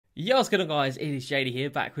Yo, what's going on, guys? It is JD here,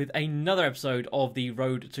 back with another episode of the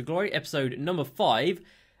Road to Glory, episode number 5.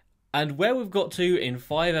 And where we've got to in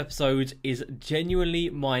 5 episodes is genuinely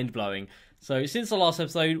mind-blowing. So since the last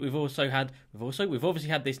episode, we've obviously had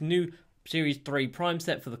this new Series 3 Prime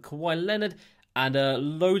set for the Kawhi Leonard,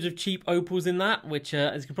 and loads of cheap opals in that, which,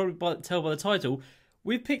 as you can probably tell by the title,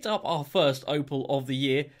 we've picked up our first opal of the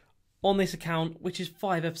year on this account, which is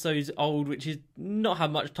 5 episodes old, which is not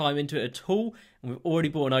had much time into it at all, and we've already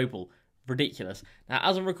bought an opal. Ridiculous. Now,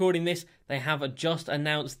 as I'm recording this, they have just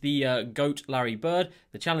announced the GOAT Larry Bird.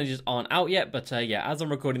 The challenges aren't out yet, but yeah, as I'm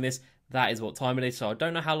recording this, that is what time it is, so I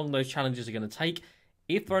don't know how long those challenges are going to take.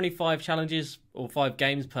 If there are only 5 challenges or 5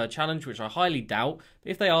 games per challenge, which I highly doubt,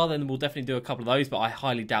 but if they are, then we'll definitely do a couple of those, but I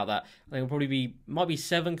highly doubt that. I think it'll probably might be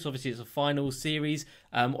 7, because obviously it's a final series,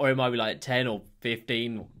 or it might be like 10 or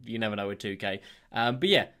 15, you never know with 2K. But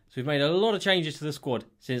yeah, so we've made a lot of changes to the squad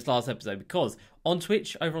since last episode, because on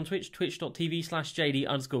Twitch, over on Twitch,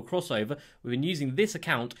 twitch.tv/JD_Crossover, we've been using this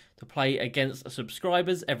account to play against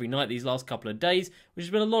subscribers every night these last couple of days, which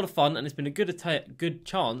has been a lot of fun, and it's been a good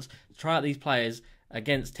chance to try out these players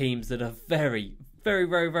against teams that are very,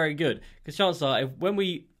 very good. Because chances are, when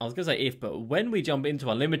we jump into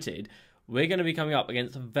Unlimited, we're going to be coming up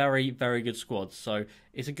against very good squads. So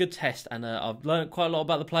it's a good test, and I've learned quite a lot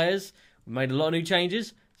about the players. We've made a lot of new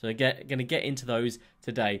changes, so we're going to get into those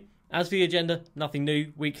today. As for the agenda, nothing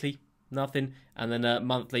new. Weekly, nothing. And then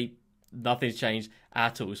monthly, nothing's changed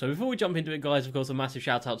at all. So before we jump into it, guys, of course, a massive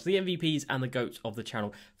shout out to the MVPs and the GOATs of the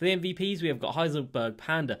channel. For the MVPs, we have got Heisenberg,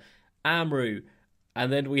 Panda, Amru, and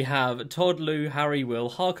then we have Todd, Lou, Harry, Will,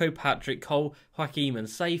 Harko, Patrick, Cole, Hakeem, and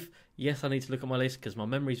Safe. Yes, I need to look at my list because my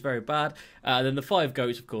memory's very bad. Then the 5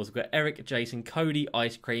 GOATs, of course, we've got Eric, Jason, Cody,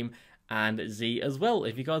 Ice Cream, and Z as well.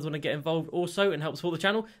 If you guys want to get involved also and help support the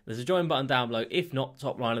channel, there's a join button down below. If not,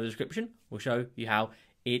 top line of the description will show you how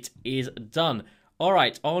it is done.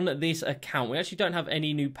 Alright, on this account, we actually don't have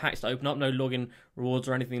any new packs to open up, no login rewards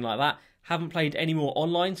or anything like that. Haven't played any more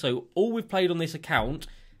online, so all we've played on this account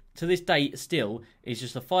to this date still is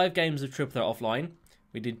just the 5 games of Triple Threat offline.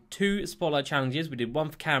 We did 2 Spotlight challenges. We did 1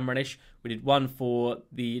 for Cam Reddish. We did 1 for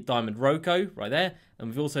the Diamond Roko right there. And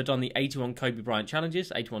we've also done the 81 Kobe Bryant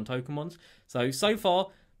challenges, 81 token ones. So far,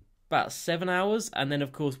 about 7 hours. And then,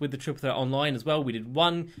 of course, with the Triple Threat online as well, we did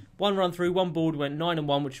one run through, 1 board, went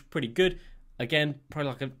 9-1, which is pretty good. Again,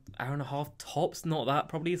 probably like an hour and a half tops, not that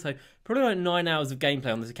probably. So probably like 9 hours of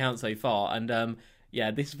gameplay on this account so far. And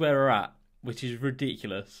yeah, this is where we're at, which is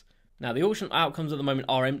ridiculous. Now, the auction outcomes at the moment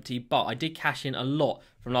are empty, but I did cash in a lot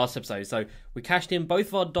from last episode. So we cashed in both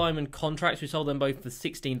of our diamond contracts. We sold them both for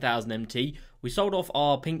 16,000 MT. We sold off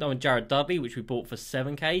our pink diamond Jared Dudley, which we bought for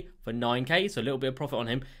 7k, for 9k, so a little bit of profit on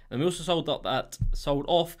him. And we also sold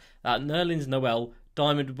off that Nerlens Noel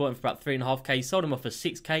diamond. We bought him for about 3.5k, sold him off for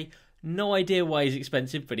 6k. No idea why he's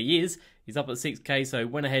expensive, but he is. He's up at 6k, so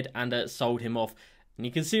went ahead and sold him off. And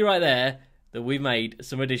you can see right there that we've made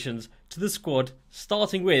some additions to the squad,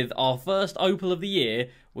 starting with our first opal of the year,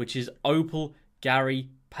 which is Opal Gary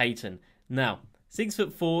Payton. Now,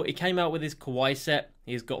 6'4", he came out with his Kawhi set.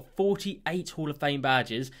 He's got 48 Hall of Fame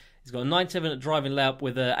badges. He's got a 97 driving layup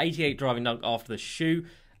with an 88 driving dunk after the shoe,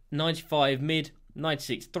 95 mid,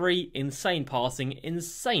 96 3, insane passing,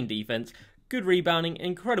 insane defense, good rebounding,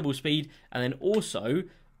 incredible speed, and then also,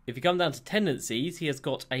 if you come down to tendencies, he has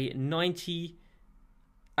got a 98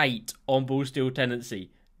 on ball steal tendency.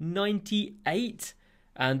 98?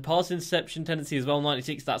 And pass interception tendency as well,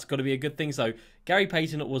 96. That's got to be a good thing. So Gary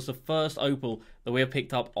Payton was the first opal that we have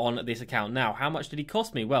picked up on this account. Now, how much did he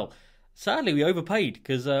cost me? Well, sadly, we overpaid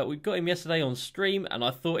because we got him yesterday on stream, and I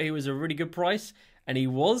thought he was a really good price, and he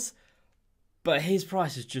was. But his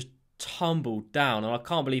price has just tumbled down, and I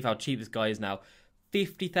can't believe how cheap this guy is now.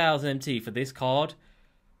 50,000 MT for this card.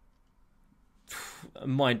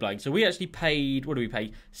 Mind-blowing. So we actually paid, what do we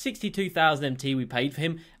pay? 62,000 MT we paid for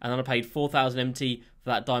him, and then I paid 4,000 MT for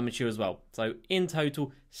that diamond shoe as well. So in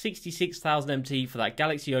total, 66,000 MT for that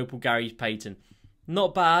Galaxy Opal Gary Payton.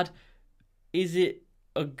 Not bad. Is it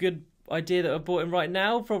a good idea that I bought him right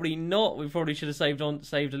now? Probably not. We probably should have saved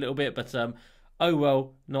a little bit, but oh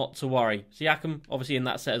well, not to worry. Siakam, obviously in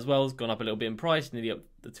that set as well, has gone up a little bit in price, nearly up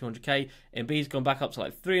to 200k. Embiid's gone back up to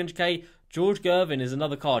like 300k. George Gervin is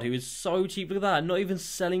another card who is so cheap. Look at that, not even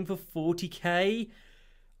selling for 40k.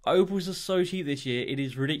 Opals are so cheap this year, it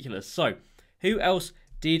is ridiculous. So, who else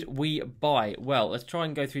did we buy? Well, let's try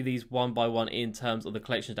and go through these one by one in terms of the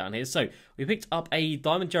collections down here. So, we picked up a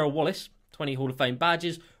Diamond Gerald Wallace, 20 Hall of Fame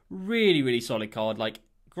badges. Really solid card. Like,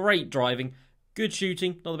 great driving, good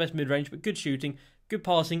shooting. Not the best mid-range, but good shooting, good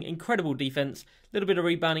passing, incredible defense, little bit of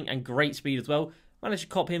rebounding, and great speed as well. Managed to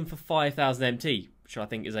cop him for 5,000 MT, which I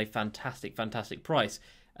think is a fantastic price.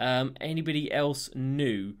 Anybody else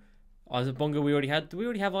new? Isaac Bonga we already had. Did we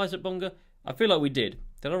already have Isaac Bonga? I feel like we did.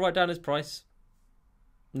 Did I write down his price?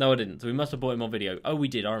 No, I didn't. So we must have bought him on video. Oh, we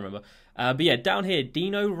did. I remember. But yeah, down here,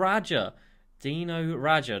 Dino Raja. Dino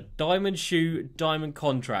Raja. Diamond shoe, diamond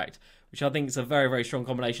contract, which I think is a very strong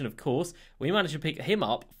combination, of course. We managed to pick him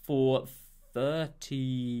up for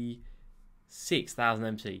 36,000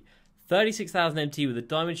 MT. 36,000 MT with a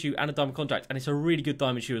diamond shoe and a diamond contract, and it's a really good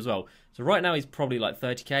diamond shoe as well. So right now he's probably like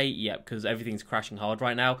 30k, yeah, because everything's crashing hard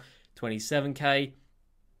right now. 27k.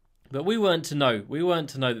 But we weren't to know. We weren't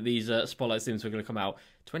to know that these Spotlight Sims were going to come out.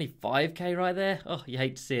 25k right there. Oh, you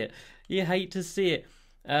hate to see it. You hate to see it.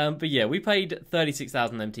 But yeah, we paid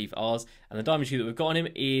 36,000 MT for ours, and the diamond shoe that we've got on him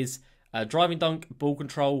is driving dunk, ball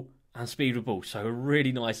control, and speed with ball. So a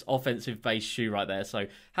really nice offensive based shoe right there. So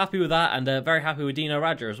happy with that, and very happy with Dino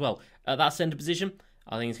Raja as well. At that centre position,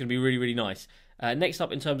 I think it's going to be really nice. Next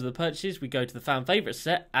up in terms of the purchases, we go to the fan favourite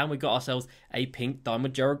set, and we got ourselves a pink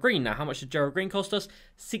diamond Gerald Green. Now, how much did Gerald Green cost us?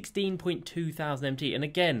 16.2 thousand MT. And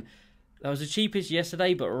again, that was the cheapest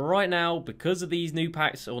yesterday, but right now, because of these new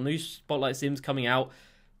packs or new Spotlight Sims coming out,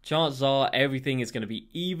 chances are everything is going to be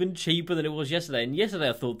even cheaper than it was yesterday. And yesterday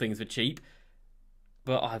I thought things were cheap,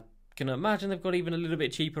 but I can imagine they've got even a little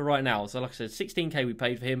bit cheaper right now. So like I said, 16k we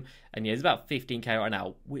paid for him, and yeah, it's about 15k right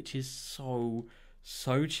now, which is so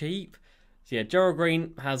cheap. So yeah, Gerald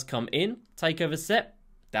Green has come in. Takeover set,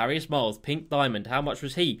 Darius Miles, pink diamond. How much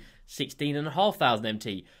was he? 16,500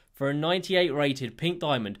 MT. For a 98 rated pink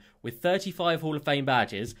diamond with 35 Hall of Fame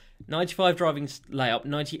badges, 95 driving layup,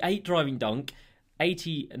 98 driving dunk,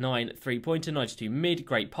 89 three-pointer, 92 mid,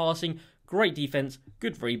 great passing, great defense,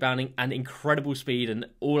 good rebounding, and incredible speed, and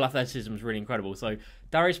all athleticism is really incredible. So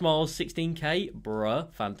Darius Miles, 16k,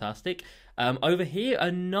 bruh, fantastic. Over here,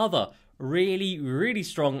 another really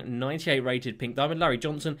strong 98 rated pink diamond, Larry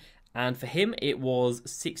Johnson, and for him it was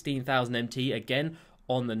 16,000 MT again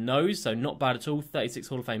on the nose, so not bad at all. 36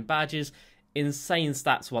 Hall of Fame badges, insane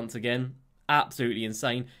stats once again, absolutely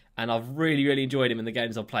insane. And I've really enjoyed him in the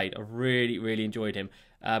games I've played. I've really enjoyed him.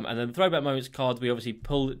 And then the Throwback Moments cards, we obviously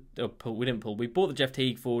we bought the Jeff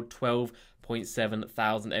Teague for 12.7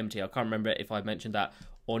 thousand MT. I can't remember if I mentioned that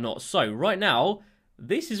or not. So right now,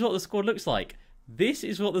 this is what the squad looks like. This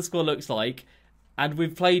is what the squad looks like. And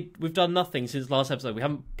we've done nothing since last episode. We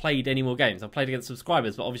haven't played any more games. I've played against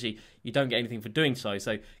subscribers, but obviously you don't get anything for doing so.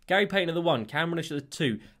 So Gary Payton at the 1, Cameron at the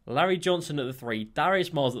 2, Larry Johnson at the 3,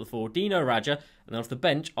 Darius Miles at the 4, Dino Raja, and then off the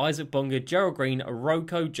bench, Isaac Bonga, Gerald Green,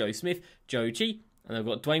 Roko, Joe Smith, Joe G, and they've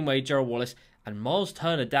got Dwayne Wade, Gerald Wallace, and Miles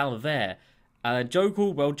Turner down there. Joe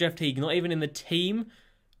Caldwell, Jeff Teague, not even in the team.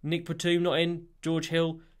 Nick Batum not in, George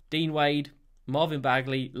Hill, Dean Wade, Marvin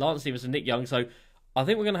Bagley, Lance Stevenson, Nick Young. So I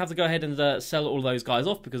think we're going to have to go ahead and sell all those guys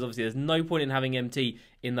off, because obviously there's no point in having MT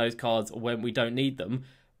in those cards when we don't need them.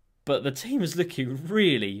 But the team is looking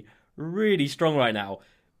really strong right now.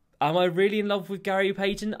 Am I really in love with Gary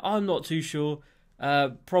Payton? I'm not too sure.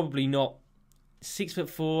 Probably not.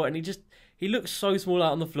 6'4", and he looks so small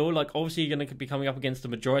out on the floor. Like, obviously you're going to be coming up against the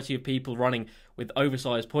majority of people running with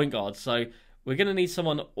oversized point guards. So we're going to need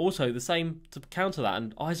someone also the same to counter that.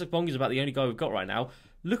 And Isaac Bonga is about the only guy we've got right now.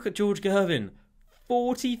 Look at George Gervin.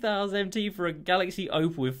 40,000 MT for a Galaxy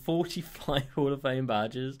Opal with 45 Hall of Fame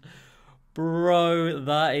badges. Bro,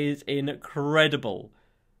 that is incredible.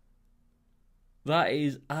 That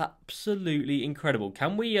is absolutely incredible.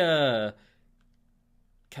 Can we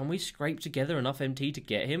scrape together enough MT to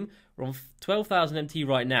get him? We're on 12,000 MT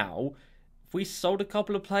right now. If we sold a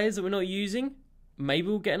couple of players that we're not using, maybe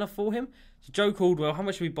we'll get enough for him. So Joe Caldwell, how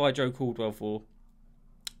much did we buy Joe Caldwell for?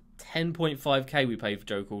 10.5k we paid for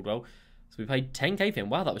Joe Caldwell. So we paid 10k for him.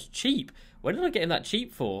 Wow, that was cheap. Where did I get him that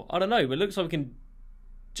cheap for? I don't know, but it looks like we can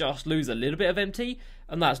just lose a little bit of MT,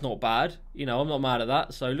 and that's not bad. You know, I'm not mad at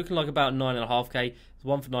that. So looking like about 9.5k. It's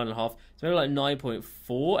one for 9.5. So maybe like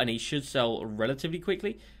 9.4, and he should sell relatively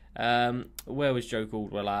quickly. Where was Joe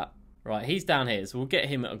Caldwell at? Right, he's down here, so we'll get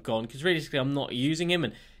him gone, because realistically I'm not using him,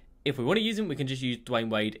 and if we want to use him, we can just use Dwayne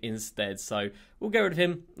Wade instead. So we'll get rid of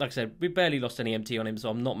him. Like I said, we barely lost any MT on him, so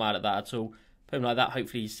I'm not mad at that at all. Put him like that.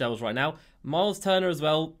 Hopefully he sells right now. Miles Turner as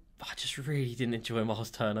well. I just really didn't enjoy Miles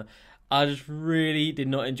Turner. I just really did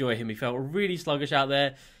not enjoy him. He felt really sluggish out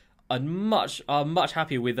there. I'm much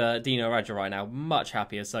happier with Dino Raja right now. Much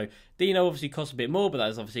happier. So Dino obviously costs a bit more, but that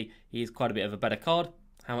is obviously, he's quite a bit of a better card.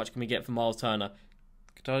 How much can we get for Miles Turner?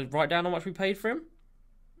 Did I write down how much we paid for him?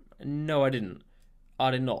 No, I didn't.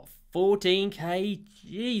 I did not. 14k?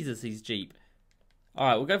 Jesus, he's cheap.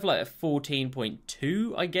 Alright, we'll go for like a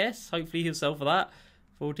 14.2, I guess. Hopefully he'll sell for that.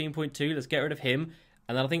 14.2, let's get rid of him.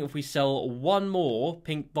 And then I think if we sell one more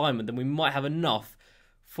pink diamond, then we might have enough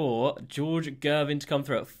for George Gervin to come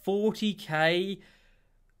through at 40k.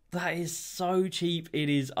 That is so cheap. It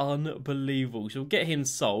is unbelievable. So we'll get him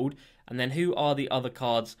sold. And then who are the other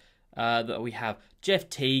cards that we have? Jeff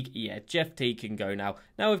Teague. Yeah, Jeff Teague can go now.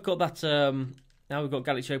 Now we've got that. Now we've got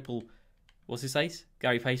Galaxy Opal. What's his face?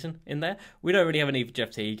 Gary Payton in there. We don't really have a need for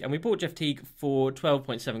Jeff Teague. And we bought Jeff Teague for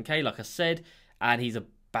 12.7k, like I said. And he's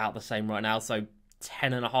about the same right now. So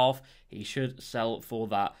 10.5. He should sell for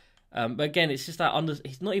that. But again, it's just that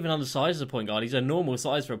he's not even undersized as a point guard. He's a normal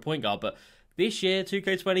size for a point guard. But this year,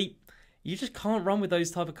 2K20, you just can't run with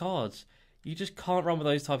those type of cards. You just can't run with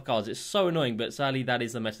those type of cards. It's so annoying, but sadly, that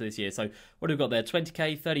is the meta this year. So what have we got there?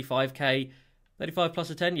 20k, 35k, 35 plus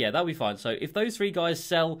a 10? Yeah, that'll be fine. So if those three guys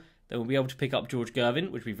sell, then we'll be able to pick up George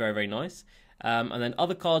Gervin, which would be very, very nice. And then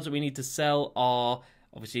other cards that we need to sell are,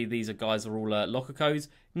 obviously, these are guys that are all locker codes.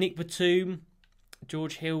 Nick Batum,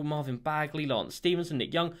 George Hill, Marvin Bagley, Lance Stevenson,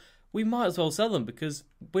 Nick Young. We might as well sell them because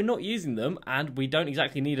we're not using them and we don't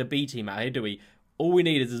exactly need a B team out here, do we? All we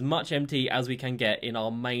need is as much MT as we can get in our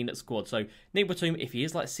main squad. So Nick Batum, if he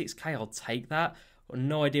is like 6k, I'll take that. I've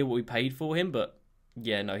no idea what we paid for him, but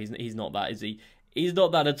yeah, no, he's not that, is he? He's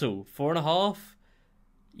not that at all. 4.5?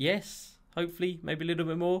 Yes, hopefully, maybe a little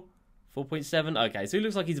bit more. 4.7. Okay, so it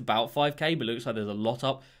looks like he's about 5k, but looks like there's a lot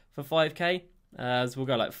up for 5k. So we'll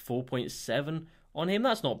go like 4.7 on him.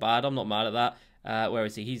 That's not bad. I'm not mad at that. Where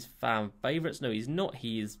is he? He's fan favourites. No, he's not.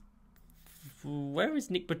 He is... Where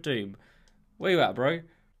is Nick Batum? Where you at, bro?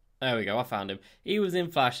 There we go. I found him. He was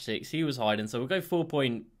in Flash 6. He was hiding. So we'll go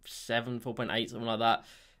 4.7, 4.8, something like that.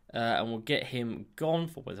 And we'll get him gone.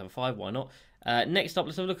 4.75, why not? Next up,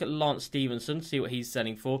 let's have a look at Lance Stevenson. See what he's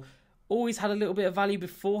selling for. Always had a little bit of value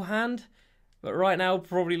beforehand. But right now,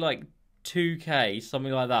 probably like 2k,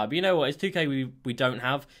 something like that. But you know what? It's 2k we don't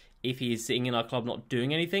have if he is sitting in our club not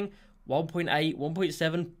doing anything. 1.8,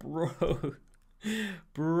 1.7, bro.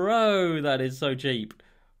 Bro, that is so cheap.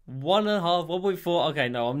 1.5, 1.4. Okay,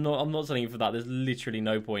 no, I'm not selling for that. There's literally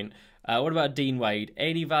no point. What about Dean Wade?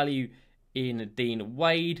 Any value in Dean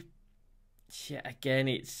Wade? Yeah, again,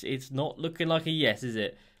 it's not looking like a yes, is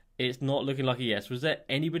it? It's not looking like a yes. Was there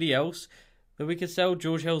anybody else that we could sell?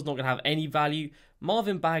 George Hill's not going to have any value.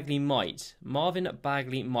 Marvin Bagley might. Marvin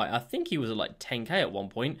Bagley might. I think he was at like 10k at one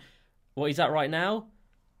point. What is that right now?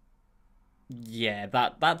 Yeah,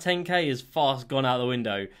 that 10k is fast gone out the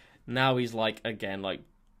window. Now he's like, again, like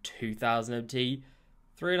 2,000 MT.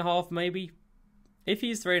 3.5 maybe. If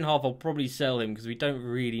he's 3.5, I'll probably sell him because we don't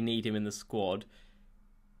really need him in the squad.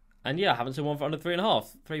 And yeah, I haven't seen one for under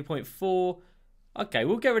 3.5. 3.4. Okay,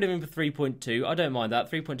 we'll get rid of him for 3.2. I don't mind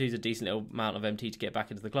that. 3.2 is a decent little amount of MT to get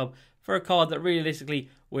back into the club for a card that realistically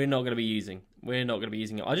we're not going to be using. We're not going to be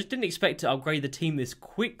using it. I just didn't expect to upgrade the team this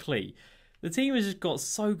quickly. The team has just got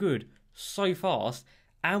so good so fast,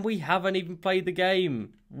 and we haven't even played the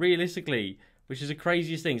game, realistically, which is the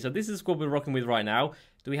craziest thing. So this is the squad we're rocking with right now.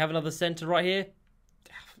 Do we have another centre right here?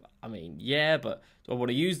 I mean, yeah, but do I want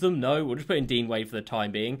to use them? No, we'll just put in Dean Wade for the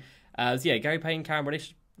time being. So yeah, Gary Payton, Karen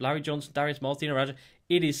Reddish, Larry Johnson, Darius Miles, Dino Raja.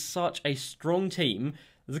 It is such a strong team.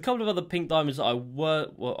 There's a couple of other pink diamonds that I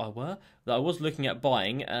was looking at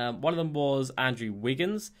buying. One of them was Andrew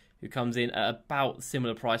Wiggins, who comes in at about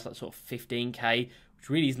similar price, like sort of 15k, which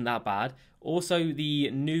really isn't that bad. Also, the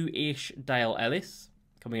new-ish Dale Ellis,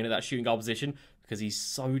 coming in at that shooting guard position, because he's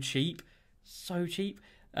so cheap. So cheap.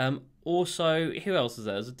 Also, who else is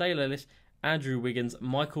there? There's Dale Ellis, Andrew Wiggins,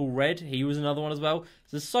 Michael Redd. He was another one as well.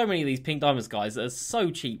 So there's so many of these pink diamonds guys that are so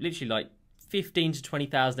cheap. Literally like 15 to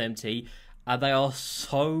 20,000 MT. And they are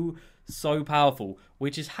so powerful.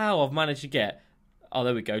 Which is how I've managed to get... Oh,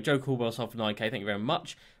 there we go. Joe Caldwell's off for 9k. Thank you very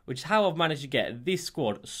much. Which is how I've managed to get this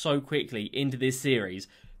squad so quickly into this series.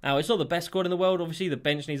 Now, it's not the best squad in the world. Obviously, the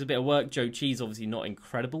bench needs a bit of work. Joe Cheese, obviously, not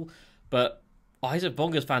incredible. But Isaac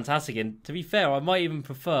Bonga's fantastic. And to be fair, I might even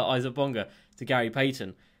prefer Isaac Bonga to Gary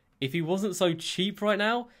Payton. If he wasn't so cheap right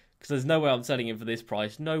now, because there's no way I'm selling him for this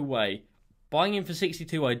price. No way. Buying him for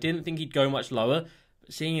 62, I didn't think he'd go much lower.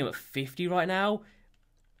 But seeing him at 50 right now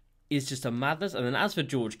is just a madness. And then as for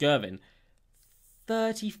George Gervin,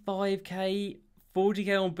 35k,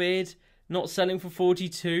 40k on bid, not selling for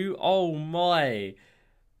 42. Oh my.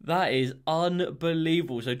 That is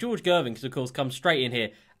unbelievable. So George Gervin can, of course, come straight in here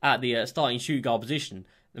at the starting shoot guard position.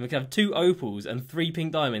 Then we can have 2 opals and 3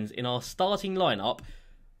 pink diamonds in our starting lineup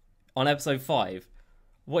on episode 5.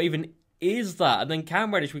 What even is that? And then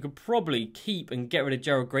Cam Reddish we could probably keep and get rid of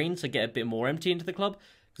Gerald Green to get a bit more MT into the club.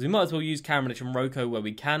 Because we might as well use Cam Reddish and Roko where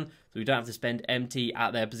we can, so we don't have to spend MT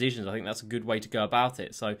at their positions. I think that's a good way to go about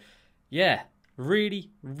it. So, yeah,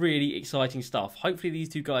 really, really exciting stuff. Hopefully these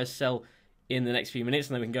two guys sell in the next few minutes,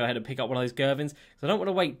 and then we can go ahead and pick up one of those Gervins, because I don't want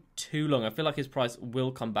to wait too long. I feel like his price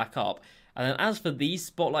will come back up. And then as for these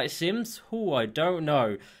Spotlight Sims, I don't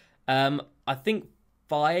know. I think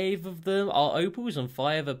 5 of them are Opals and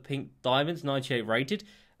 5 are Pink Diamonds, 98 rated.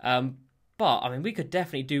 But, I mean, we could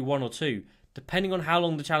definitely do 1 or 2, depending on how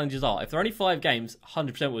long the challenges are. If there are only 5 games,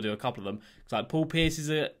 100% we'll do a couple of them. Because like Paul Pierce is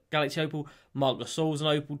a Galaxy Opal, Mark Gasol's an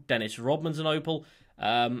Opal, Dennis Rodman's an Opal,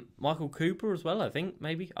 Michael Cooper as well, I think,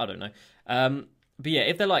 maybe. I don't know. But yeah,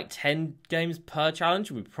 if they're like 10 games per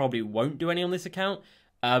challenge, we probably won't do any on this account.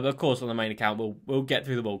 But of course, on the main account, we'll get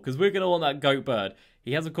through them all, because we're going to want that goat bird.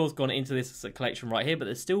 He has, of course, gone into this collection right here, but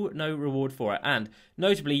there's still no reward for it. And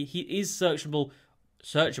notably, he is searchable,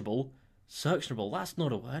 that's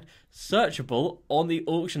not a word, searchable on the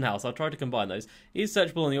auction house. I'll try to combine those. He is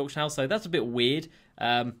searchable on the auction house, so that's a bit weird.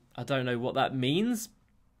 I don't know what that means,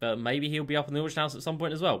 but maybe he'll be up on the auction house at some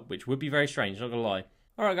point as well, which would be very strange, not gonna lie.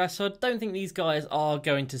 Alright guys, so I don't think these guys are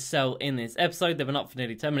going to sell in this episode. They've been up for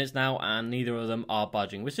nearly 10 minutes now, and neither of them are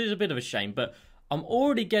budging, which is a bit of a shame, but I'm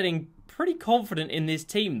already getting pretty confident in this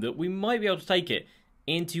team that we might be able to take it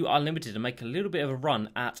into Unlimited and make a little bit of a run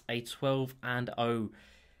at a 12-0.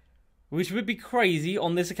 Which would be crazy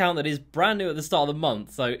on this account that is brand new at the start of the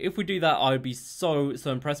month. So if we do that, I would be so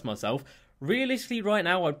impressed with myself. Realistically, right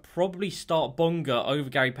now, I'd probably start Bonga over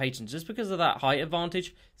Gary Payton just because of that height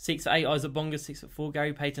advantage. 6'8" Isaac Bonga, 6'4"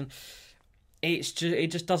 Gary Payton. It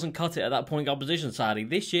just doesn't cut it at that point guard position, sadly.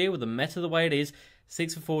 This year, with the meta the way it is,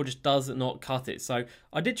 6'4" just does not cut it. So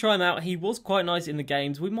I did try him out. He was quite nice in the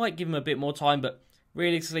games. We might give him a bit more time, but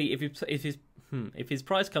realistically, if his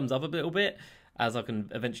price comes up a little bit, as I can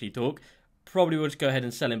eventually talk, probably will just go ahead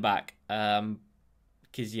and sell him back.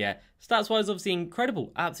 Because, yeah, stats-wise, obviously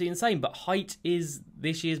incredible, absolutely insane, but height is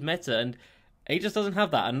this year's meta, and he just doesn't have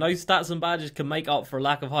that, and no stats and badges can make up for a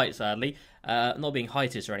lack of height, sadly. Not being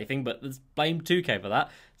heightist or anything, but let's blame 2K for that.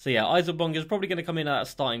 So, yeah, Isaac Bonga is probably going to come in at a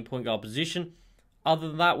starting point guard position. Other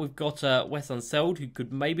than that, we've got Wes Unseld, who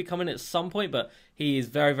could maybe come in at some point, but he is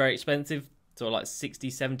very expensive. Sort of like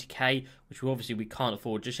 60, 70k, which obviously we can't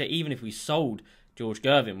afford just yet. Even if we sold George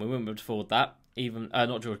Gervin, we wouldn't be able to afford that. Even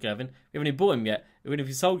not George Gervin, we haven't even bought him yet. Even if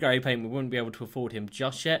we sold Gary Payton, we wouldn't be able to afford him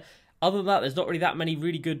just yet. Other than that, there's not really that many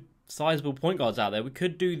really good, sizable point guards out there. We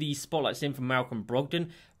could do the Spotlight Sim from Malcolm Brogdon,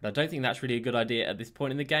 but I don't think that's really a good idea at this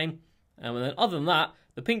point in the game. And then other than that,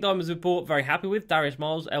 the Pink Diamonds we've bought, very happy with. Darius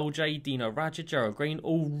Miles, LJ, Dino Radja, Gerald Green,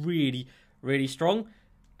 all really strong.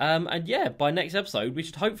 And yeah, by next episode, we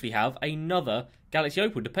should hopefully have another Galaxy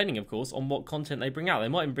Opal, depending, of course, on what content they bring out. They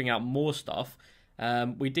might even bring out more stuff.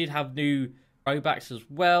 We did have new throwbacks as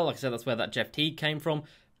well. Like I said, that's where that Jeff Teague came from.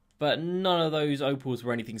 But none of those Opals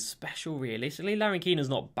were anything special, realistically. Larry Keenan's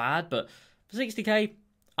not bad, but for 60k, I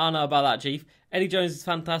don't know about that, Chief. Eddie Jones is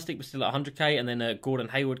fantastic, but still at 100k. And then Gordon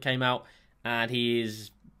Hayward came out, and he is...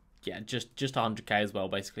 yeah, just 100k as well,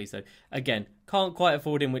 basically. So, again, can't quite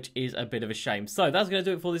afford him, which is a bit of a shame. So, that's going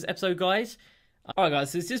to do it for this episode, guys. Alright,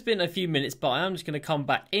 guys, so it's just been a few minutes, but I am just going to come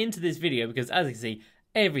back into this video because, as you can see,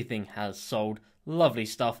 everything has sold. Lovely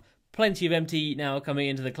stuff. Plenty of MT now coming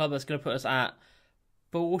into the club. That's going to put us at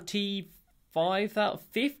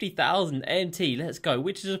 50,000 MT. Let's go.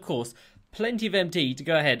 Which is, of course, plenty of MT to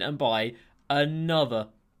go ahead and buy another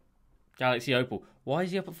Galaxy Opal. Why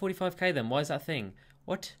is he up at 45k then? Why is that a thing?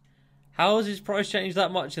 What? How has his price changed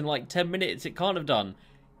that much in like 10 minutes? It can't have done.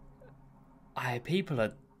 People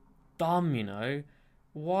are dumb, you know.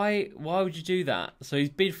 Why would you do that? So he's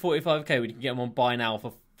bid 45k, we can get him on buy now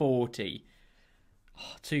for 40.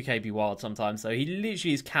 Oh, 2k be wild sometimes. So he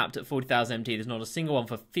literally is capped at 40,000 MT. There's not a single one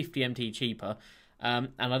for 50 MT cheaper.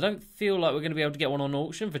 And I don't feel like we're going to be able to get one on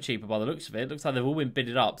auction for cheaper by the looks of it. It looks like they've all been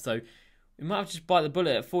bidded up. So we might have to just bite the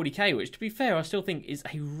bullet at 40k, which, to be fair, I still think is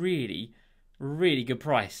a really good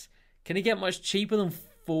price. Can he get much cheaper than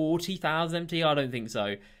 40,000 MT? I don't think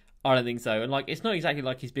so. And, like, it's not exactly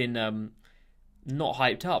like he's been not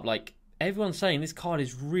hyped up. Like, everyone's saying this card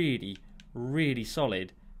is really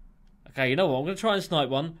solid. Okay, you know what? I'm going to try and snipe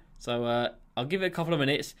one. So, I'll give it a couple of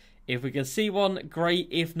minutes. If we can see one, great.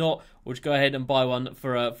 If not, we'll just go ahead and buy one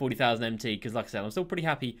for 40,000 MT. Because, like I said, I'm still pretty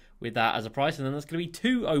happy with that as a price. And then there's going to be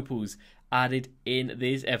 2 Opals added in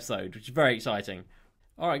this episode, which is very exciting.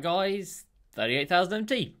 Alright, guys. 38,000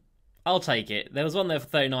 MT. I'll take it. There was one there for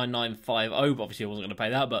 39,950, but obviously I wasn't going to pay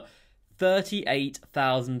that, but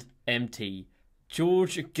 38,000 MT.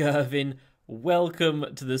 George Gervin, welcome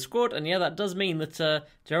to the squad. And yeah, that does mean that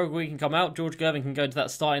Gerald Green can come out, George Gervin can go into that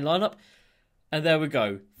starting lineup. And there we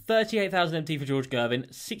go. 38,000 MT for George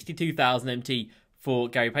Gervin, 62,000 MT for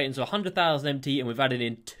Gary Payton, so 100,000 MT, and we've added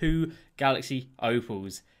in 2 Galaxy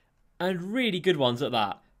Opals. And really good ones at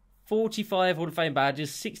that. 45 Hall of Fame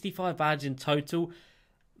badges, 65 badges in total.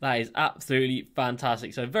 That is absolutely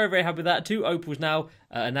fantastic. So very, very happy with that. 2 opals now,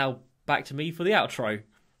 and now back to me for the outro.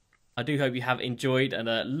 I do hope you have enjoyed, and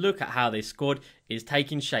look at how this squad is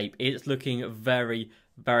taking shape. It's looking very,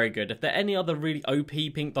 very good. If there are any other really OP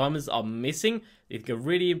pink diamonds that are missing, if you can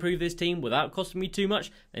really improve this team without costing me too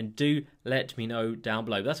much, then do let me know down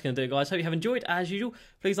below. But that's going to do it, guys. Hope you have enjoyed. As usual,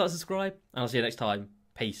 please like, subscribe, and I'll see you next time.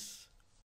 Peace.